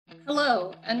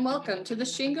Hello, and welcome to the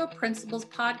Shingo Principles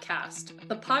Podcast,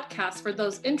 the podcast for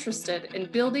those interested in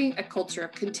building a culture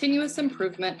of continuous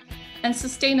improvement and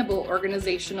sustainable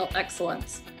organizational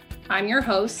excellence. I'm your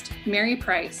host, Mary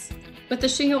Price, with the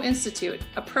Shingo Institute,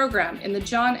 a program in the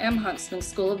John M. Huntsman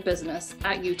School of Business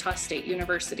at Utah State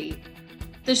University.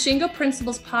 The Shingo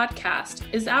Principles Podcast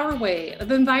is our way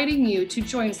of inviting you to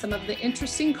join some of the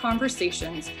interesting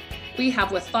conversations we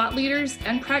have with thought leaders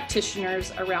and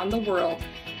practitioners around the world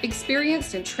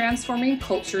experienced in transforming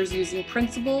cultures using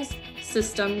principles,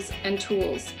 systems, and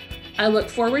tools. I look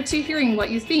forward to hearing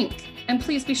what you think, and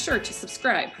please be sure to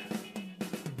subscribe.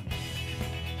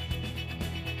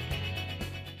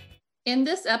 In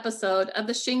this episode of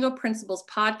the Shingo Principles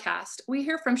Podcast, we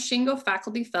hear from Shingo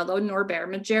faculty fellow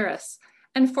Norbert Majerus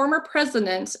and former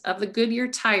president of the Goodyear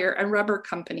Tire and Rubber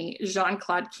Company,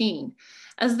 Jean-Claude Keane,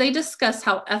 as they discuss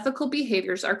how ethical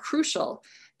behaviors are crucial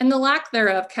and the lack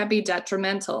thereof can be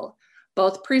detrimental.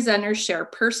 Both presenters share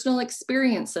personal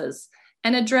experiences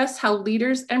and address how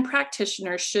leaders and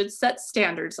practitioners should set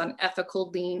standards on ethical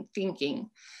lean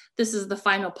thinking. This is the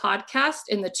final podcast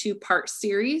in the two-part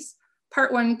series.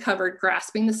 Part one covered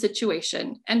grasping the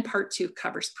situation, and part two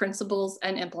covers principles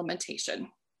and implementation.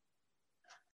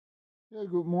 Yeah,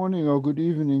 good morning or good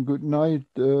evening, good night,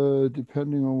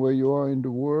 depending on where you are in the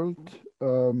world.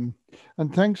 And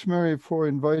thanks, Mary, for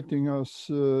inviting us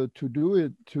to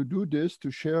do this,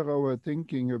 to share our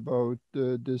thinking about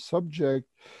the subject.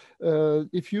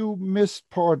 If you missed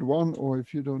part one, or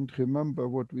if you don't remember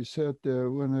what we said there, I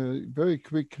want to very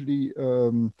quickly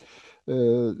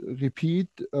repeat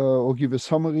or give a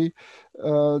summary.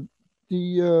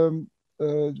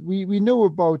 We know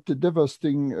about the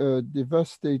devastating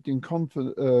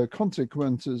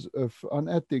consequences of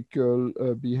unethical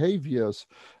behaviors,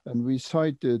 and we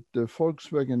cited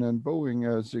Volkswagen and Boeing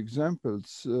as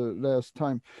examples last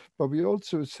time. But we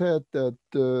also said that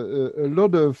a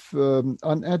lot of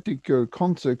unethical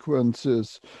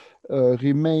consequences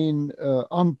remain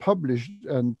unpublished,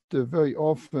 and very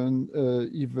often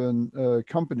even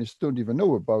companies don't even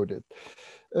know about it.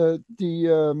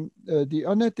 The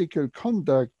unethical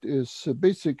conduct is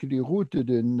basically rooted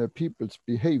in people's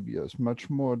behaviors much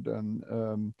more than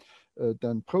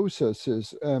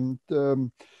processes. And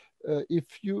if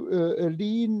you a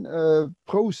lean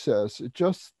process,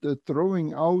 just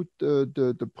throwing out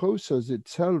the process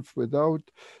itself without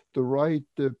the right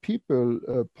people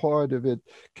part of it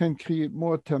can create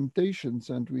more temptations.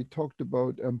 And we talked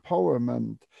about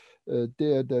empowerment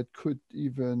there that could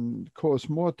even cause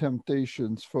more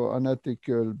temptations for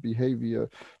unethical behavior.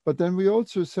 But then we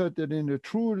also said that in a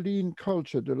true lean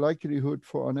culture, the likelihood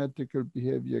for unethical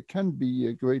behavior can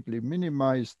be greatly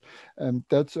minimized. And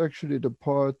that's actually the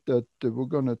part that we're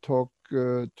going to talk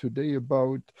today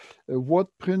about what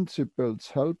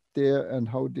principles help there and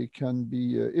how they can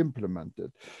be implemented.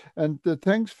 And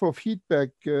thanks for feedback.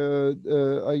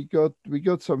 We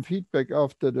got some feedback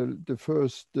after the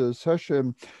first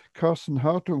session. Carsten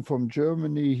Hartung from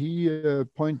Germany, he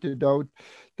pointed out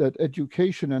that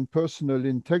education and personal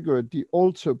integrity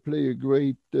also play a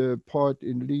great part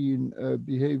in lean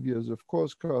behaviors. Of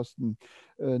course, Carsten,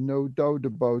 no doubt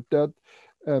about that.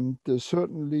 And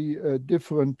certainly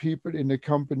different people in a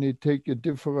company take a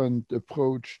different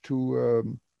approach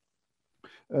to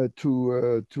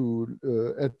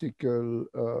ethical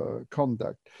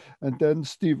conduct. And then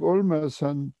Steve Olmer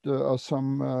sent us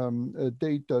some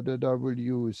data that I will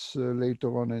use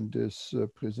later on in this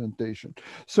presentation.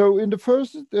 So in the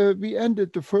first, we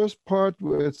ended the first part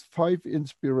with 5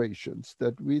 inspirations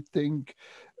that we think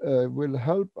will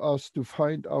help us to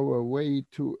find our way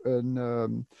to a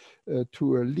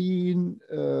lean,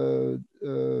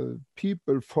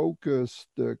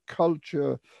 people-focused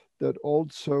culture that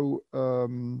also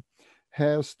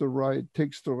takes the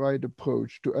right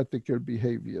approach to ethical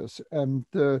behaviors. And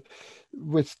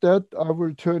with that, I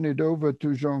will turn it over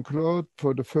to Jean-Claude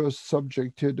for the first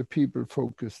subject here, the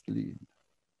people-focused lean.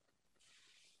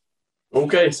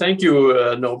 Okay, thank you,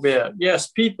 Norbert. Yes,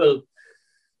 people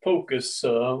focus,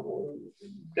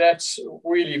 that's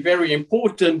really very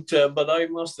important, but I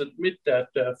must admit that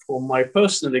from my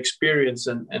personal experience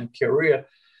and career,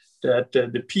 that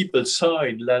the people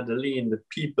side, let alone the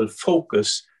people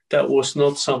focus, that was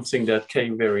not something that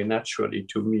came very naturally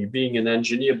to me. Being an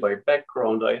engineer by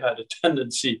background, I had a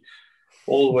tendency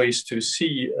always to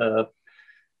see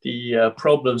the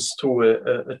problems through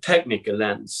a technical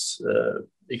lens,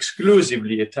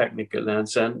 exclusively a technical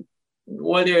lens. And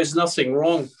while there is nothing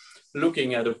wrong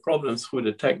looking at a problem through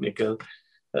the technical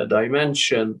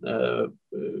dimension, the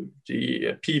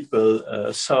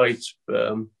people side,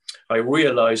 I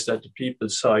realized that the people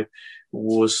side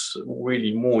was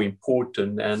really more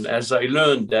important. And as I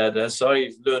learned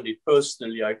it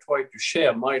personally, I tried to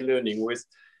share my learning with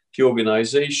the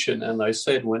organization. And I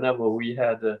said, whenever we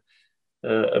had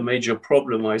a major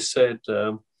problem, I said,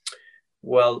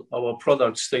 well, our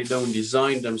products, they don't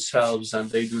design themselves and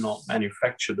they do not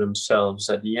manufacture themselves.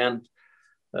 At the end,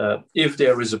 if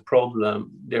there is a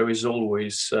problem, there is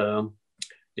always a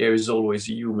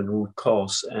human root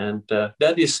cause. And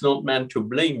that is not meant to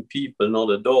blame people,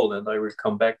 not at all. And I will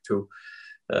come back to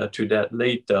that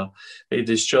later. It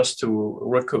is just to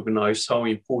recognize how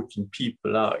important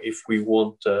people are if we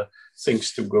want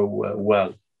things to go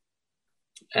well.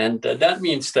 And that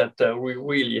means that we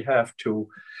really have to,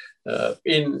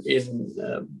 in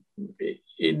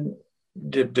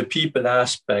the people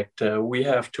aspect, we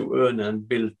have to earn and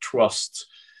build trust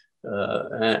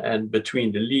and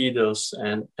between the leaders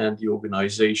and the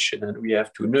organization. And we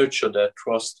have to nurture that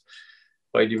trust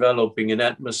by developing an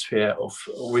atmosphere of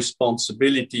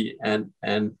responsibility and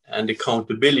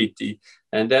accountability.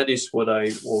 And that is what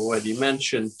I already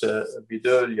mentioned a bit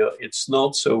earlier. It's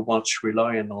not so much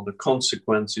reliant on the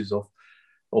consequences of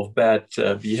bad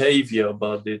behavior,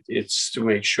 but it's to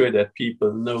make sure that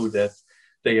people know that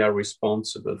they are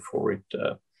responsible for it.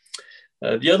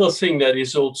 The other thing that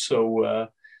is also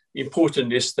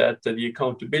important is that the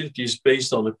accountability is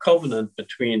based on a covenant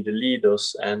between the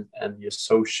leaders and the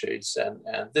associates.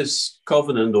 And this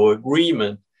covenant or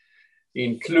agreement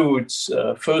includes,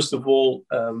 first of all,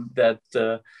 that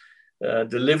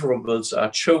deliverables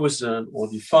are chosen or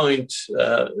defined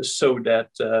so that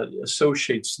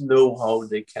associates know how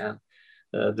they can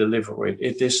deliver it.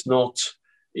 It is not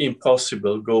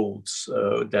impossible goals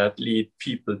that lead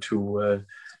people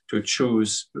to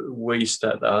choose ways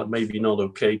that are maybe not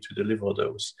okay to deliver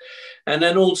those. And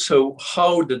then also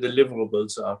how the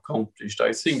deliverables are accomplished.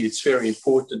 I think it's very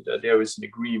important that there is an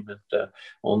agreement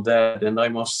on that. And I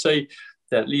must say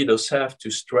that leaders have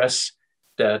to stress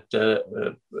that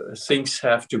things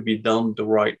have to be done the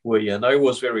right way. And I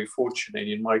was very fortunate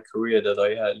in my career that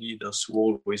I had leaders who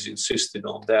always insisted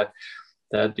on that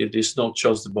it is not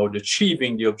just about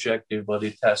achieving the objective, but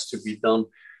it has to be done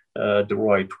the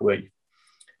right way.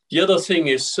 The other thing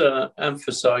is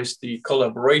emphasize the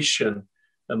collaboration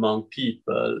among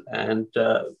people and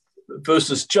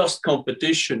versus just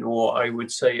competition, or I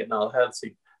would say an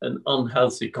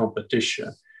unhealthy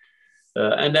competition.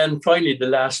 And then finally, the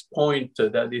last point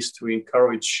that is to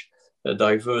encourage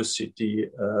diversity.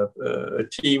 A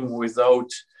team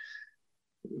without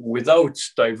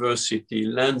diversity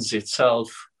lends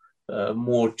itself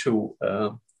more to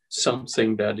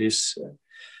something that is,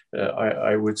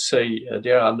 I would say,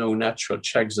 there are no natural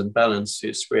checks and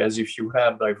balances, whereas if you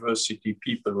have diversity,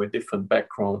 people with different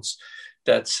backgrounds,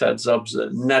 that sets up the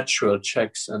natural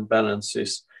checks and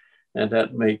balances, and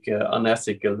that make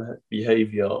unethical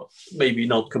behavior maybe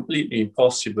not completely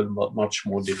impossible, but much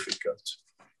more difficult.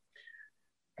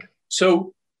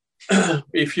 So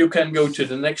if you can go to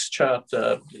the next chart.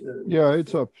 Yeah,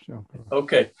 it's up. Yeah.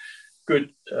 Okay,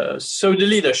 good. So the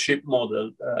leadership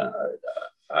model,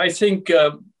 I think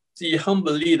the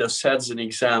humble leader sets an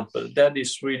example. That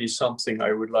is really something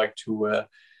I would like to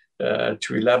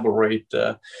elaborate.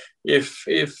 If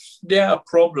there are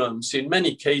problems, in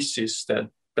many cases that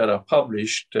are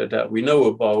published that we know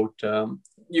about,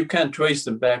 you can trace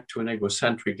them back to an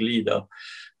egocentric leader.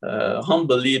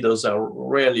 Humble leaders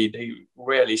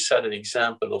rarely set an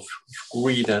example of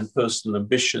greed and personal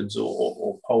ambitions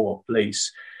or power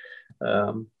plays.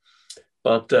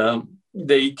 But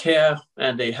they care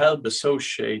and they help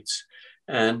associates,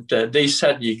 and they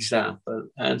set the example.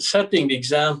 And setting the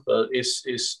example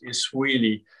is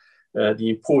really the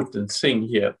important thing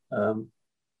here.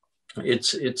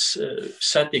 It's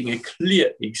setting a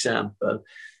clear example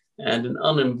and an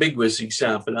unambiguous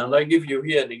example. And I give you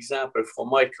here an example from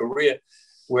my career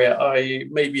where I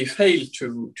maybe failed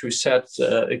to set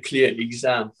a clear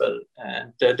example.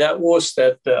 And that was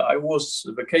that I was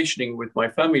vacationing with my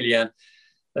family, and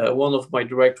one of my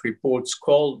direct reports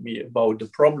called me about the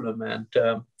problem. And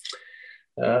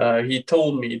he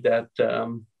told me that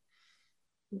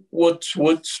what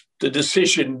the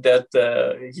decision that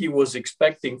he was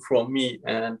expecting from me.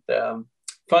 And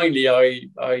finally,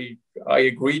 I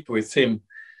agreed with him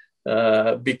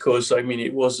because, I mean,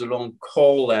 it was a long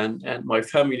call and my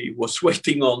family was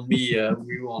waiting on me.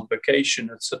 We were on vacation,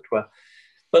 etc.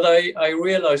 But I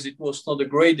realized it was not a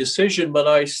great decision, but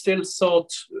I still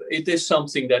thought it is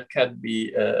something that can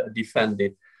be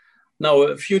defended. Now,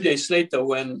 a few days later,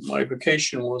 when my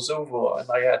vacation was over and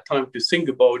I had time to think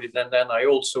about it, and then I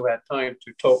also had time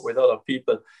to talk with other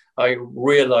people, I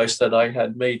realized that I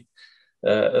had made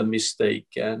a mistake.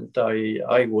 And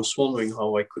I was wondering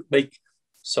how I could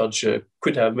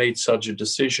have made such a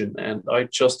decision. And I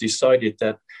just decided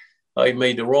that I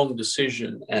made a wrong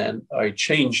decision, and I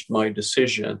changed my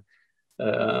decision.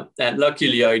 And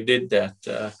luckily I did that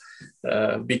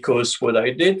because what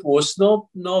I did was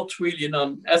not really an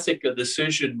unethical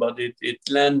decision, but it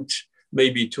lent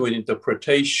maybe to an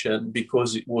interpretation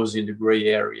because it was in the gray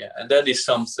area. And that is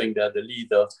something that a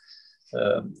leader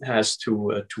has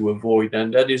to avoid.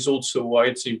 And that is also why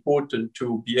it's important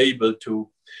to be able to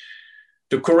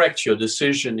correct your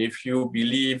decision. If you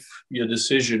believe your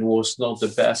decision was not the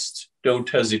best, don't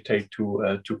hesitate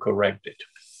to correct it.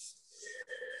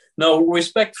 Now,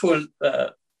 respectful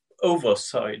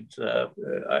oversight,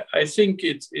 I think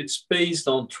it's based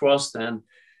on trust and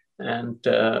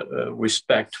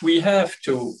respect. We have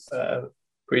to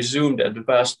presume that the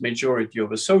vast majority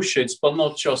of associates, but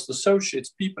not just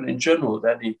associates, people in general,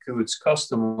 that includes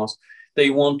customers, they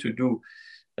want to do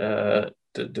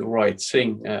the right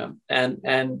thing.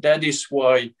 And that is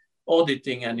why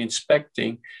auditing and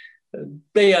inspecting,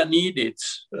 they are needed.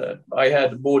 I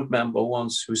had a board member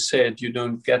once who said, you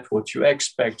don't get what you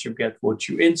expect, you get what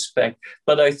you inspect.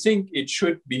 But I think it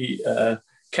should be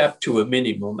kept to a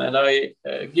minimum. And I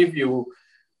give you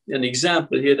an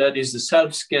example here. That is the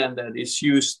self-scan that is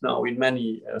used now in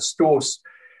many stores.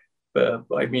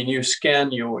 I mean, you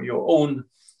scan your own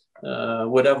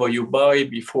whatever you buy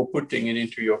before putting it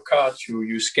into your cart.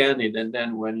 You scan it, and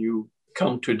then when you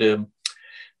come to the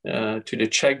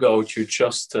checkout, you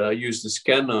just use the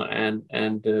scanner and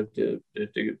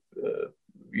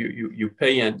you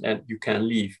pay and you can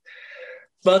leave.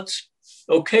 But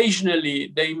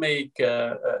occasionally they make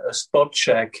a spot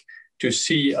check to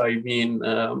see,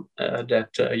 that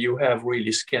you have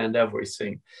really scanned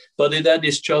everything. But that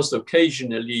is just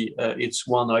occasionally. It's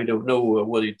one, I don't know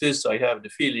what it is. I have the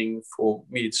feeling for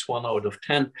me it's 1 out of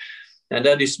 10. And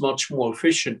that is much more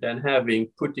efficient than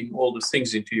putting all the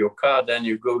things into your card. Then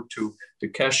you go to the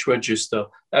cash register.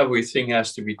 Everything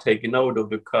has to be taken out of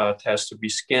the card, has to be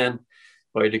scanned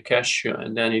by the cashier,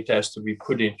 and then it has to be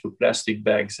put into plastic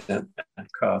bags and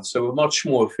cards. So a much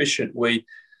more efficient way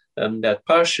that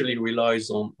partially relies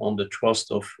on the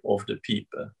trust of the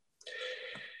people.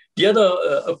 The other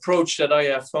approach that I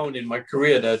have found in my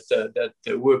career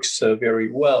that works very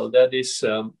well, that is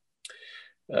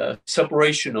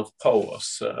separation of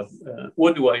powers.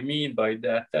 What do I mean by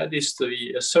that? That is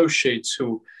the associates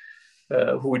who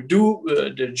do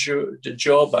the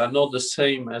job are not the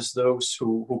same as those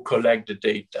who collect the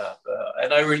data.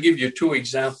 And I will give you 2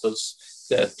 examples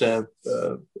that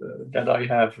I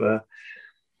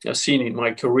have seen in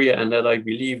my career and that I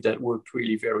believe that worked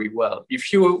really very well.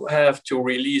 If you have to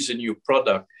release a new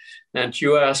product and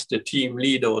you ask the team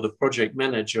leader or the project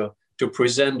manager to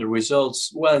present the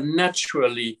results, well,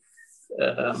 naturally,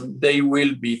 they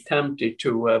will be tempted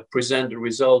to present the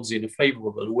results in a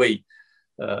favorable way,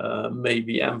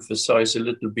 maybe emphasize a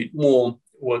little bit more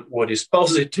what is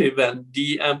positive and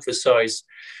de-emphasize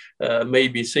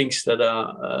maybe things that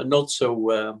are not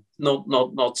so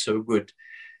good.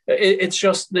 It's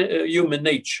just human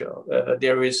nature.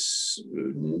 There is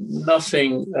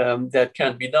nothing that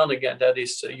can be done again. That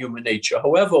is human nature.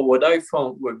 However, what I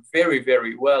found worked very,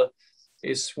 very well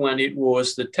is when it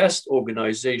was the test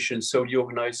organization, so the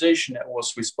organization that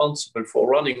was responsible for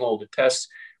running all the tests,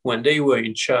 when they were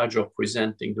in charge of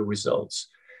presenting the results.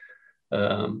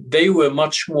 They were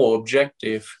much more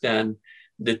objective than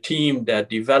the team that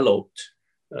developed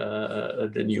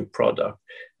the new product.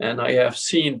 And I have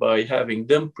seen by having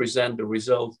them present the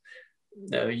result,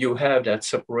 you have that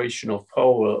separation of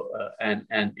power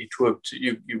and it worked.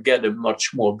 You get a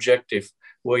much more objective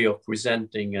way of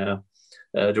presenting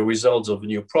the results of a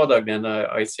new product. And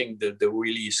I think that the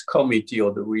release committee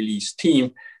or the release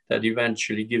team that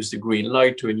eventually gives the green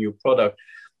light to a new product,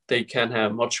 they can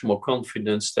have much more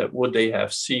confidence that what they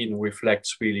have seen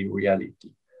reflects really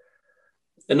reality.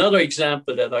 Another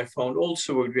example that I found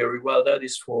also worked very well, that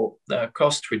is for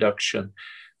cost reduction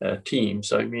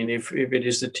teams. I mean, if it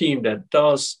is the team that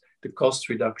does the cost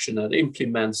reduction and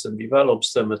implements and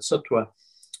develops them, etc.,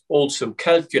 also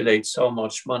calculates how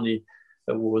much money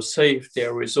was saved,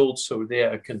 there is also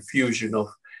there a confusion of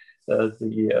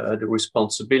the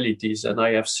responsibilities. And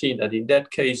I have seen that in that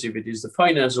case, if it is the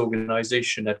finance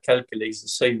organization that calculates the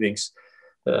savings,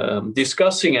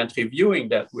 discussing and reviewing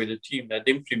that with a team that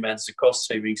implements the cost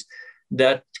savings,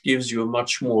 that gives you a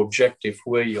much more objective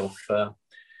way of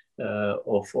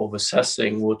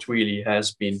assessing what really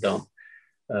has been done.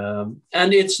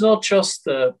 And it's not just,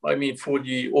 for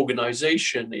the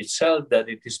organization itself that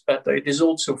it is better. It is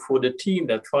also for the team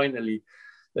that finally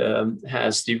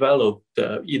has developed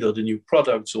either the new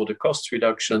products or the cost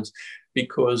reductions,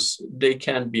 because they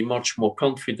can be much more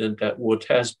confident that what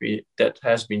has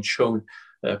been shown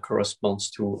corresponds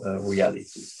to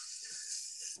reality.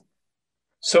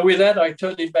 So with that, I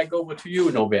turn it back over to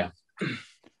you, Norbert.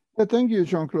 Thank you,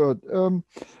 Jean-Claude.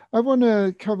 I want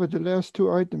to cover the last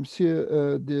two items here.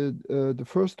 The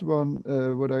first one,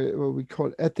 what we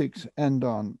call ethics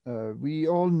end-on. We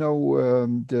all know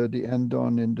the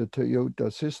end-on in the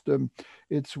Toyota system.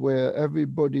 It's where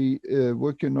everybody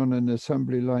working on an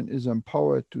assembly line is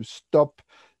empowered to stop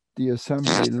the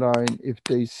assembly line if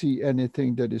they see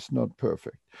anything that is not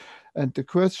perfect. And the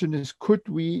question is, could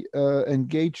we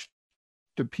engage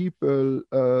the people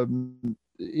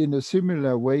in a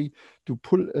similar way to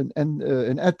pull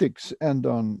an ethics end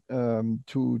on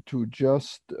to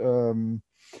just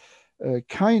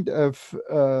kind of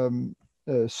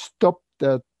stop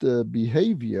that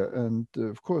behavior. And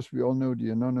of course, we all know the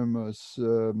anonymous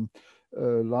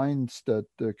lines that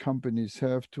companies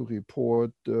have to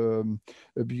report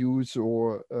abuse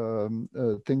or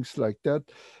things like that.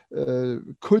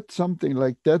 Could something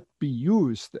like that be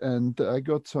used? And I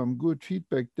got some good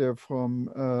feedback there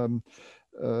from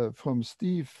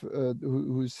Steve,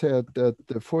 who said that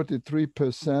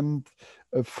 43%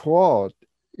 of fraud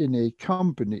in a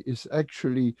company is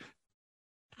actually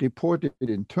reported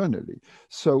internally.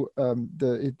 So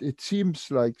it seems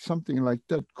like something like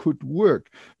that could work.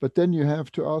 But then you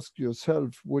have to ask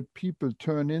yourself, would people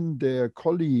turn in their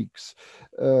colleagues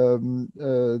and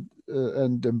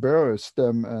embarrass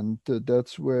them? And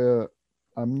that's where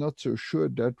I'm not so sure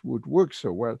that would work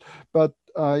so well. But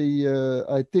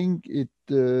I think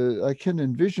I can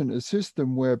envision a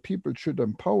system where people should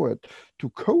empower to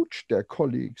coach their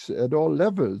colleagues at all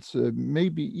levels,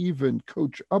 maybe even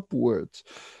coach upwards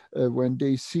when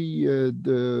they see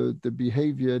the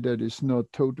behavior that is not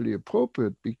totally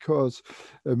appropriate, because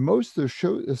most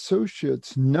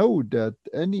associates know that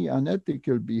any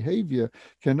unethical behavior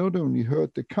can not only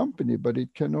hurt the company, but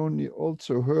it can only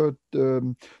also hurt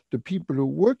the people who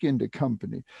work in the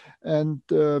company. And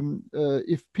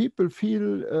if people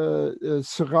feel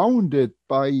surrounded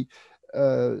by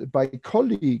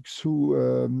colleagues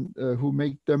who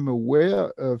make them aware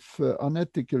of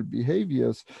unethical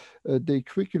behaviors, they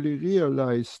quickly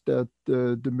realize that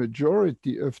the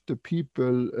majority of the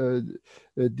people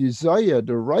desire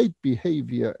the right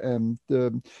behavior, and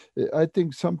I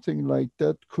think something like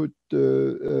that could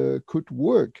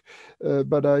work.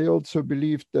 But I also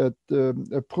believe that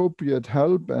appropriate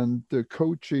help and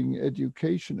coaching,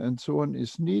 education, and so on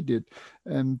is needed,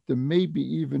 and maybe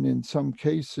even in some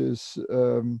cases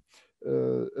an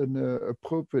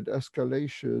appropriate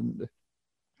escalation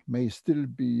may still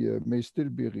be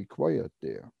required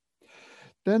there.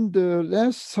 Then the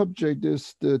last subject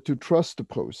is to trust the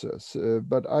process,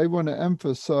 but I want to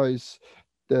emphasize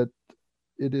that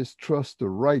it is trust the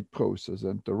right process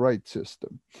and the right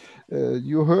system.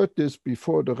 You heard this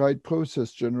before, the right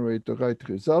process generate the right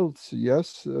results.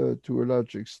 Yes, to a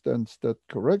large extent that's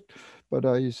correct, but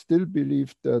I still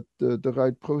believe that the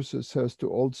right process has to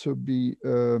also be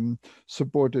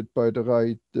supported by the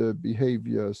right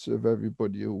behaviors of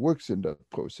everybody who works in that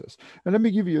process. And let me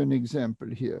give you an example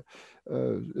here,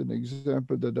 an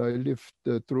example that I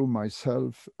lived through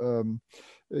myself.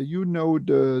 You know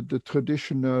the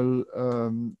traditional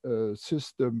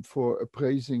system for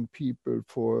appraising people,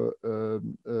 for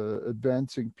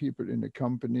advancing people in a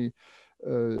company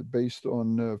based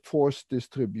on force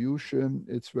distribution.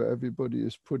 It's where everybody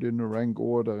is put in a rank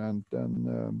order, and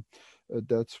then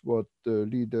that's what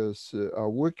leaders are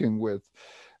working with.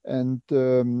 And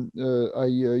I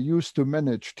used to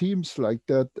manage teams like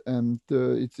that, and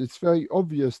it's very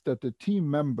obvious that the team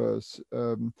members,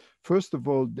 first of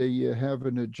all, they have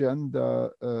an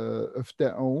agenda of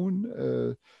their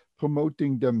own,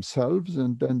 promoting themselves,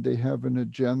 and then they have an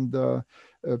agenda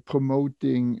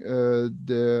promoting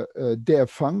their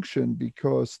function,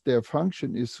 because their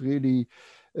function is really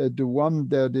the one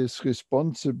that is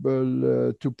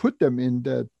responsible to put them in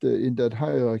that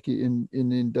hierarchy,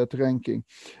 in that ranking.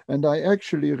 And I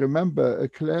actually remember a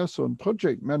class on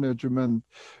project management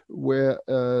where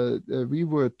we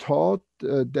were taught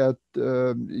that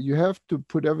you have to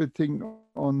put everything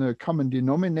on a common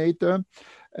denominator.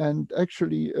 And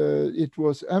actually, it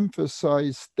was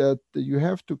emphasized that you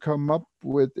have to come up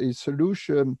with a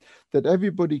solution that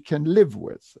everybody can live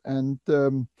with. And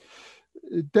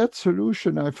that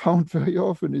solution, I found very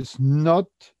often, is not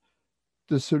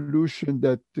the solution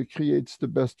that creates the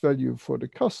best value for the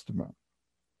customer.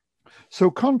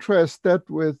 So contrast that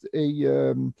with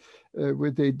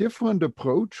a different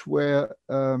approach where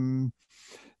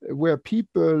where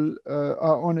people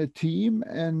are on a team,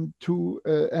 and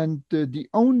the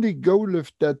only goal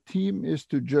of that team is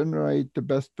to generate the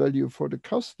best value for the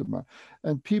customer.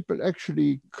 And people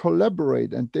actually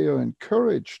collaborate, and they are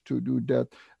encouraged to do that,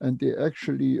 and they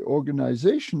actually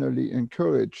organizationally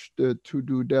encouraged to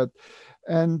do that.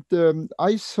 And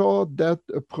I saw that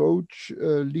approach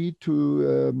lead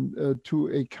to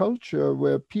a culture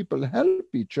where people help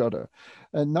each other.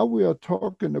 And now we are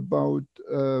talking about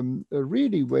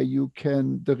really where you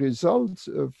can, the results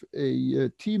of a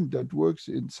team that works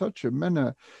in such a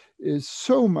manner is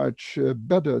so much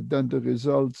better than the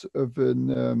results of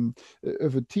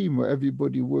a team where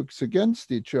everybody works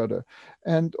against each other.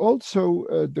 And also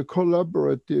the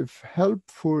collaborative,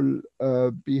 helpful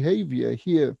behavior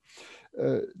here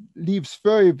leaves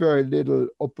very, very little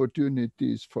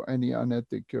opportunities for any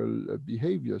unethical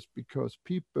behaviors, because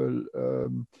people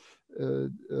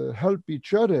help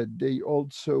each other. They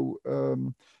also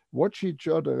watch each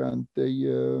other, and they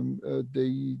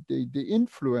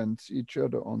influence each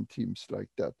other on teams like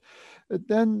that.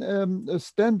 Then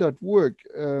standard work.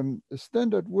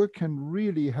 Standard work can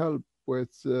really help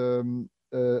with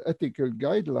ethical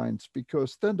guidelines,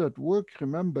 because standard work,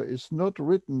 remember, is not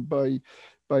written by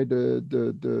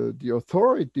the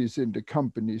authorities in the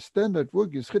company. Standard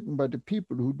work is written by the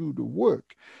people who do the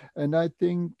work. And I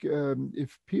think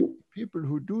if people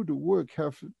who do the work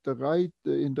have the right,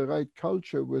 in the right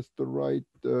culture, with the right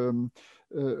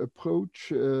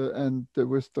approach and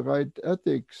with the right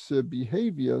ethics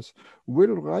behaviors,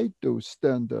 will write those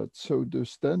standards. So the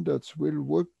standards will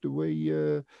work the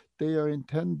way they are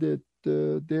intended.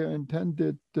 They're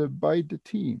intended by the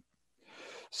team.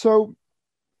 So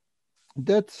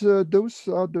that's those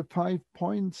are the 5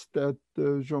 points that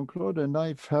Jean-Claude and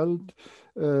I felt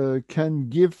can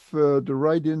give the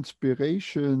right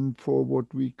inspiration for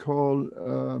what we call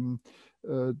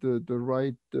the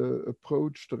right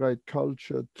approach, the right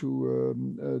culture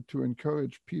to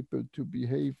encourage people to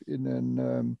behave in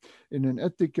an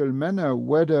ethical manner.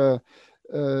 Whether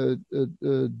the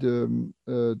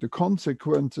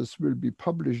consequences will be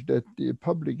published at the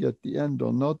public at the end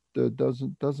or not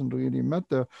doesn't really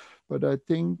matter. But I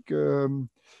think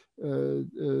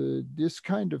this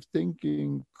kind of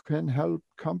thinking can help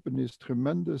companies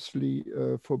tremendously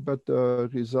for better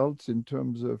results in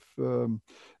terms of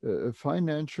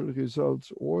financial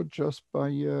results, or just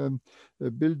by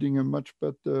building a much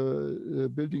better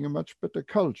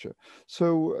culture.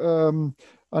 So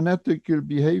unethical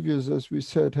behaviors, as we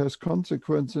said, has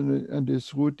consequences and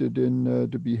is rooted in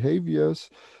the behaviors.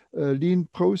 Lean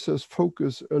process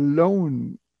focus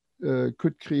alone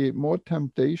could create more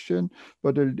temptation,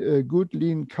 but a good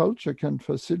lean culture can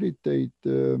facilitate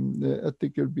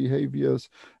ethical behaviors.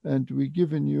 And we've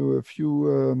given you a few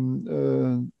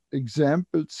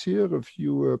examples here, a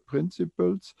few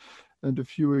principles, and a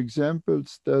few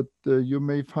examples that you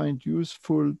may find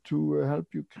useful to help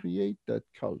you create that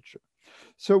culture.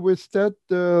 So with that,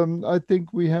 I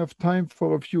think we have time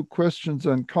for a few questions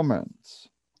and comments.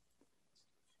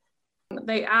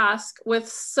 They ask, with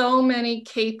so many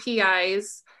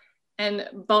KPIs and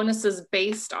bonuses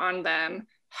based on them,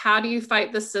 how do you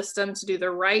fight the system to do the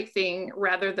right thing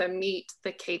rather than meet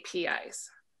the KPIs?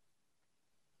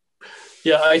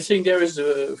 Yeah, I think there is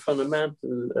a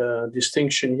fundamental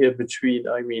distinction here between,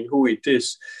 who it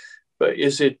is. But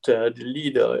is it the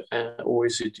leader or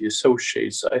is it the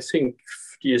associates? I think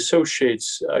the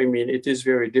associates, it is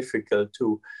very difficult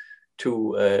to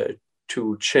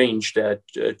change that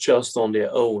just on their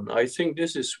own. I think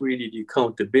this is really the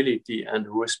accountability and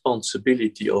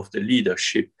responsibility of the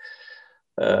leadership.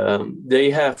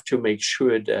 They have to make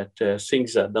sure that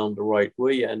things are done the right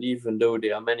way. And even though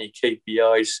there are many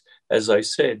KPIs, as I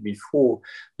said before,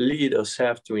 leaders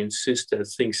have to insist that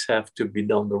things have to be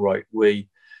done the right way,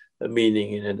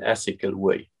 meaning in an ethical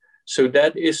way. So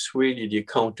that is really the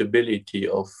accountability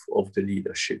of the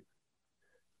leadership.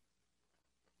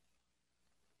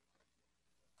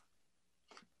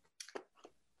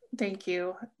 Thank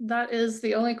you. That is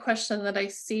the only question that I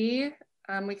see.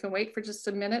 We can wait for just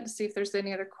a minute to see if there's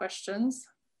any other questions.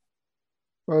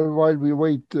 Well, while we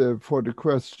wait for the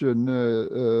question,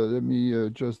 let me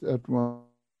just add one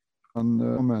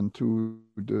comment to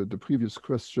the previous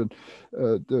question.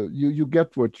 You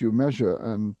get what you measure,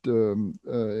 and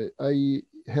I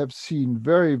have seen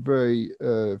very, very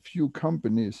few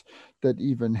companies that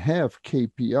even have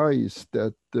KPIs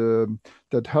that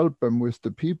help them with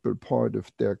the people part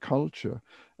of their culture.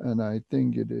 And I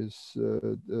think it is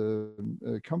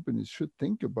companies should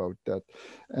think about that.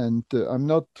 And I'm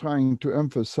not trying to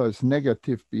emphasize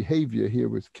negative behavior here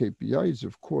with KPIs,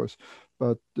 of course,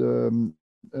 but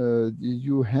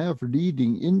you have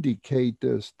leading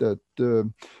indicators that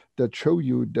that show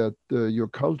you that your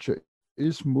culture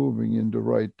is moving in the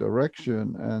right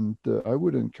direction. And I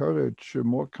would encourage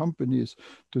more companies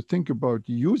to think about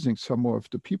using some more of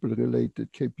the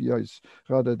people-related KPIs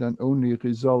rather than only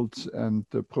results and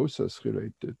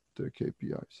process-related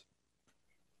KPIs.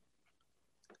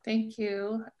 Thank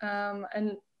you.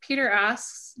 And Peter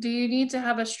asks, do you need to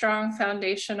have a strong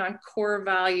foundation on core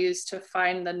values to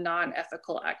find the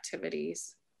non-ethical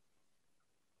activities?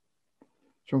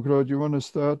 Jean-Claude, you want to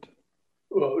start?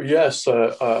 Well, yes,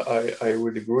 I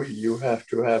would agree. You have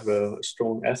to have a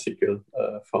strong ethical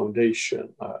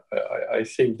foundation. I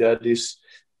think that is,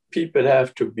 people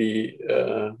have to be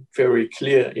very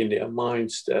clear in their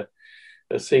minds that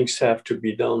things have to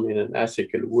be done in an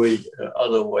ethical way.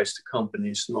 Otherwise, the company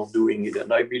is not doing it.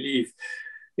 And I believe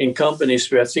in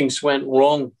companies where things went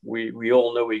wrong, we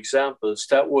all know examples,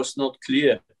 that was not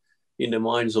clear in the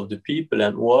minds of the people.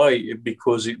 And why?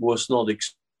 Because it was not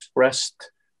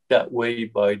expressed that way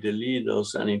by the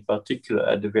leaders, and in particular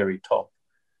at the very top.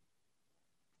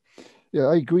 Yeah,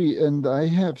 I agree. And I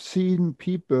have seen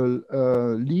people,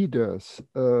 leaders,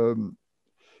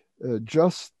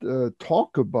 just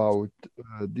talk about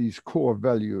these core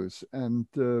values. And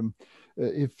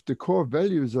if the core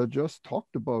values are just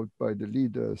talked about by the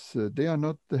leaders, they are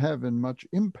not having much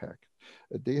impact.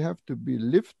 They have to be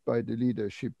lived by the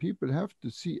leadership. People have to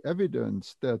see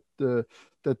evidence that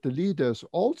that the leaders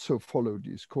also follow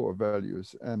these core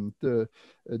values. And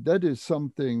that is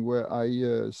something where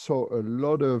I saw a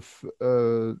lot of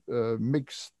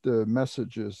mixed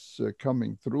messages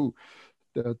coming through.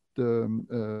 That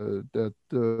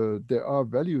there are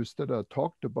values that are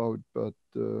talked about, but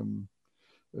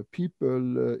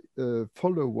people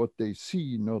follow what they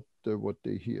see, not what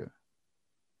they hear.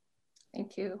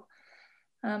 Thank you.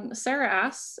 Sarah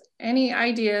asks, any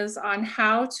ideas on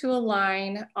how to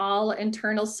align all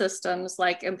internal systems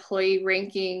like employee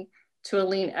ranking to a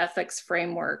lean ethics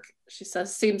framework? She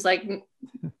says, seems like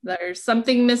there's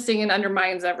something missing and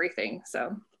undermines everything.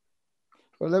 So.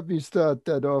 Well, let me start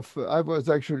that off. I was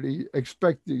actually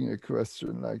expecting a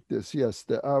question like this. Yes,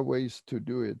 there are ways to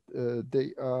do it.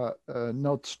 They are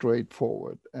not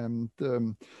straightforward. And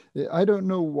I don't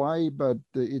know why, but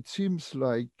it seems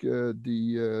like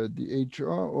the HR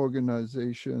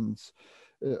organizations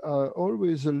are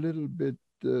always a little bit,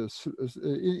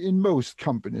 in most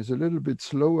companies, a little bit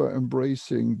slower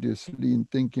embracing this lean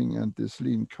thinking and this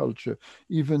lean culture,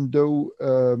 even though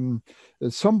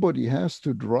somebody has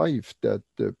to drive that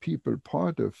people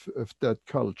part of that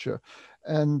culture.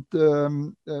 And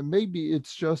maybe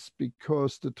it's just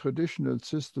because the traditional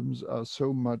systems are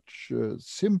so much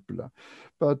simpler.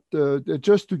 But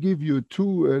just to give you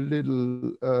two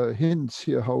little hints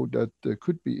here how that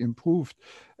could be improved,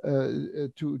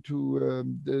 to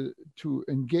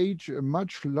engage a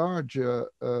much larger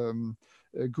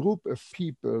group of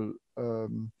people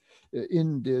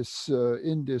in this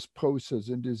process,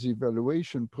 in this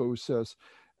evaluation process,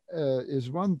 is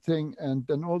one thing. And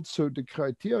then also the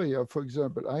criteria. For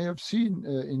example, I have seen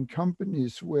in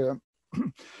companies where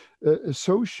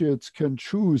associates can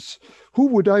choose who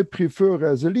would I prefer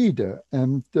as a leader,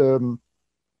 and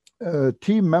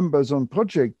team members on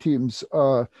project teams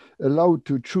are allowed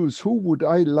to choose who would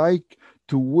I like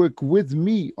to work with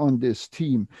me on this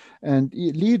team, and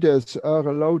leaders are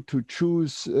allowed to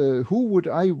choose who would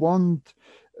I want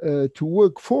to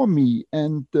work for me,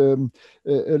 and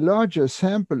a larger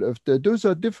sample of that. Those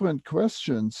are different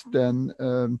questions than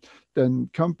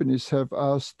companies have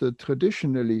asked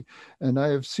traditionally. And I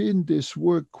have seen this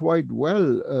work quite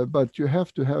well, but you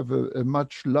have to have a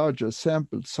much larger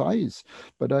sample size.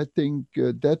 But I think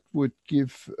that would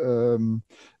give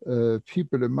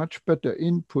people a much better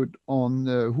input on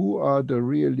who are the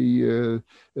really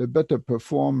better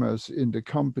performers in the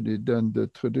company than the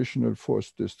traditional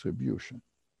forced distribution.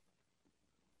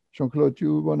 Jean-Claude,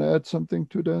 you want to add something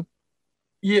to that?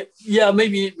 Yeah,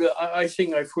 maybe. I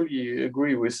think I fully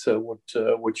agree with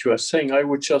what you are saying. I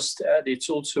would just add, it's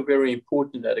also very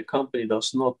important that a company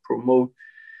does not promote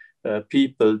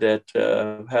people that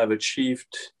have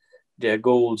achieved their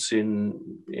goals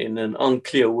in an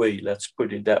unclear way. Let's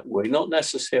put it that way. Not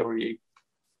necessarily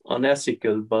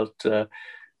unethical, but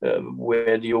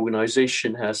where the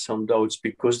organization has some doubts,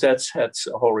 because that's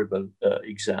a horrible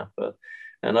example.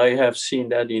 And I have seen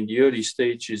that in the early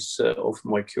stages of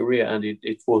my career, and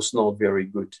it was not very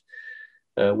good.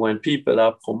 When people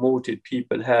are promoted,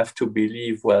 people have to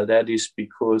believe, well, that is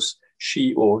because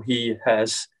she or he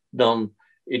has done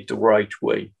it the right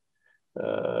way.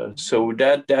 So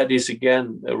that is,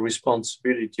 again, a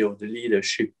responsibility of the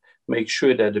leadership. Make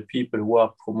sure that the people who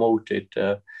are promoted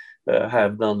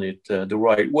have done it the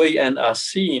right way and are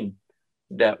seen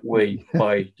that way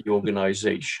by the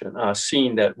organization,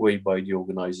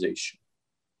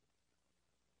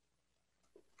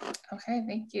 Okay,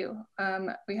 thank you.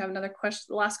 We have another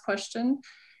question, last question.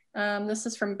 This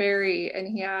is from Barry, and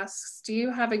he asks, do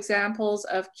you have examples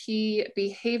of key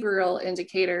behavioral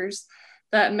indicators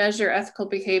that measure ethical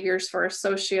behaviors for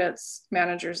associates,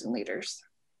 managers, and leaders?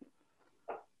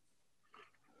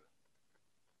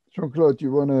 Jean-Claude,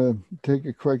 you want to take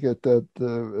a crack at that?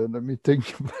 Let me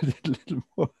think about it a little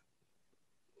more.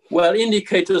 Well,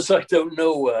 indicators, I don't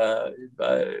know.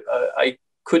 I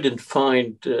couldn't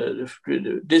find.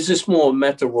 This is more a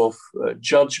matter of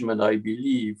judgment, I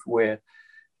believe, where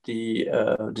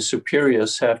the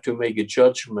superiors have to make a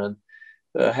judgment.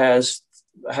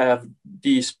 Have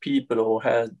these people, or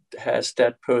has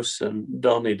that person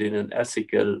done it in an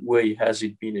ethical way? Has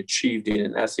it been achieved in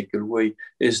an ethical way?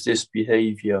 Is this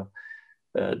behavior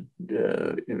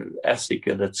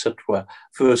ethical, etc.,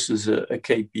 versus a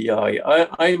KPI?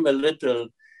 I'm a little,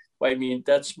 I mean,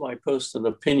 that's my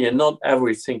personal opinion. Not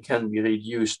everything can be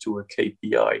reduced to a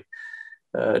KPI.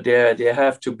 There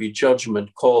have to be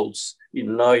judgment calls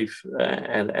in life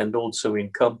and also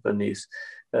in companies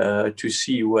to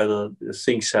see whether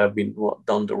things have been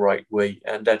done the right way.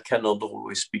 And that cannot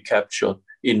always be captured,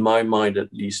 in my mind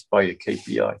at least, by a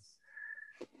KPI.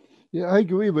 Yeah, I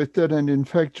agree with that. And in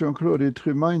fact, Jean-Claude, it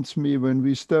reminds me when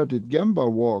we started Gemba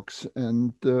Walks,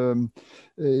 and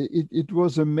it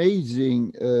was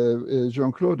amazing.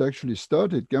 Jean-Claude actually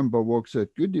started Gemba Walks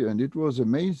at Goodyear, and it was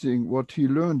amazing what he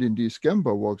learned in these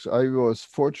Gemba Walks. I was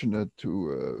fortunate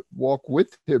to walk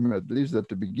with him, at least at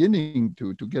the beginning,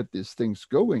 to get these things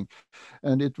going.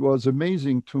 And it was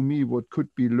amazing to me what could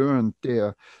be learned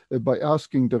there by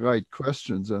asking the right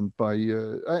questions and by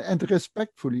and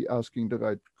respectfully asking the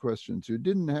right questions. You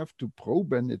didn't have to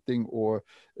probe anything, or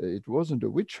it wasn't a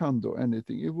witch hunt or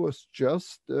anything. It was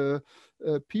just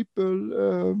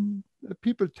people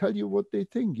tell you what they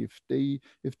think. If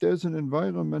there's an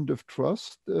environment of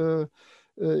trust,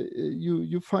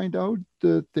 you find out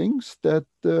things that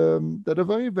are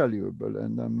very valuable,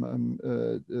 and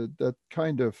that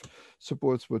kind of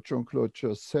supports what Jean-Claude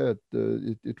just said.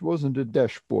 It wasn't a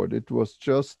dashboard; it was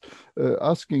just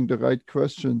asking the right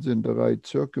questions in the right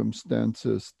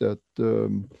circumstances that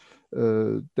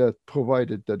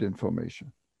provided that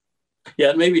information.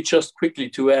 Yeah, maybe just quickly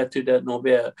to add to that,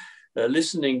 Norbert.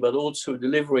 Listening, but also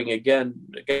delivering again.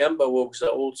 Gemba Walks are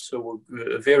also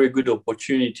a very good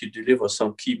opportunity to deliver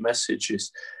some key messages.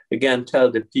 Again,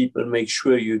 tell the people, make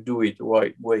sure you do it the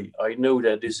right way. I know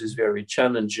that this is very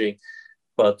challenging,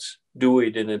 but do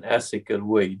it in an ethical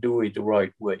way, do it the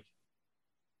right way.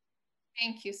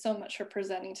 Thank you so much for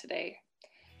presenting today.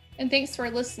 And thanks to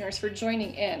our listeners for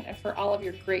joining in and for all of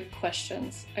your great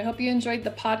questions. I hope you enjoyed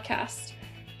the podcast.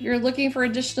 If you're looking for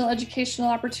additional educational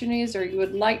opportunities, or you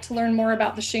would like to learn more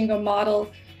about the Shingo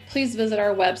model, please visit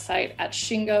our website at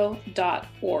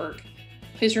shingo.org.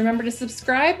 Please remember to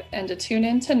subscribe and to tune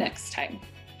in to next time.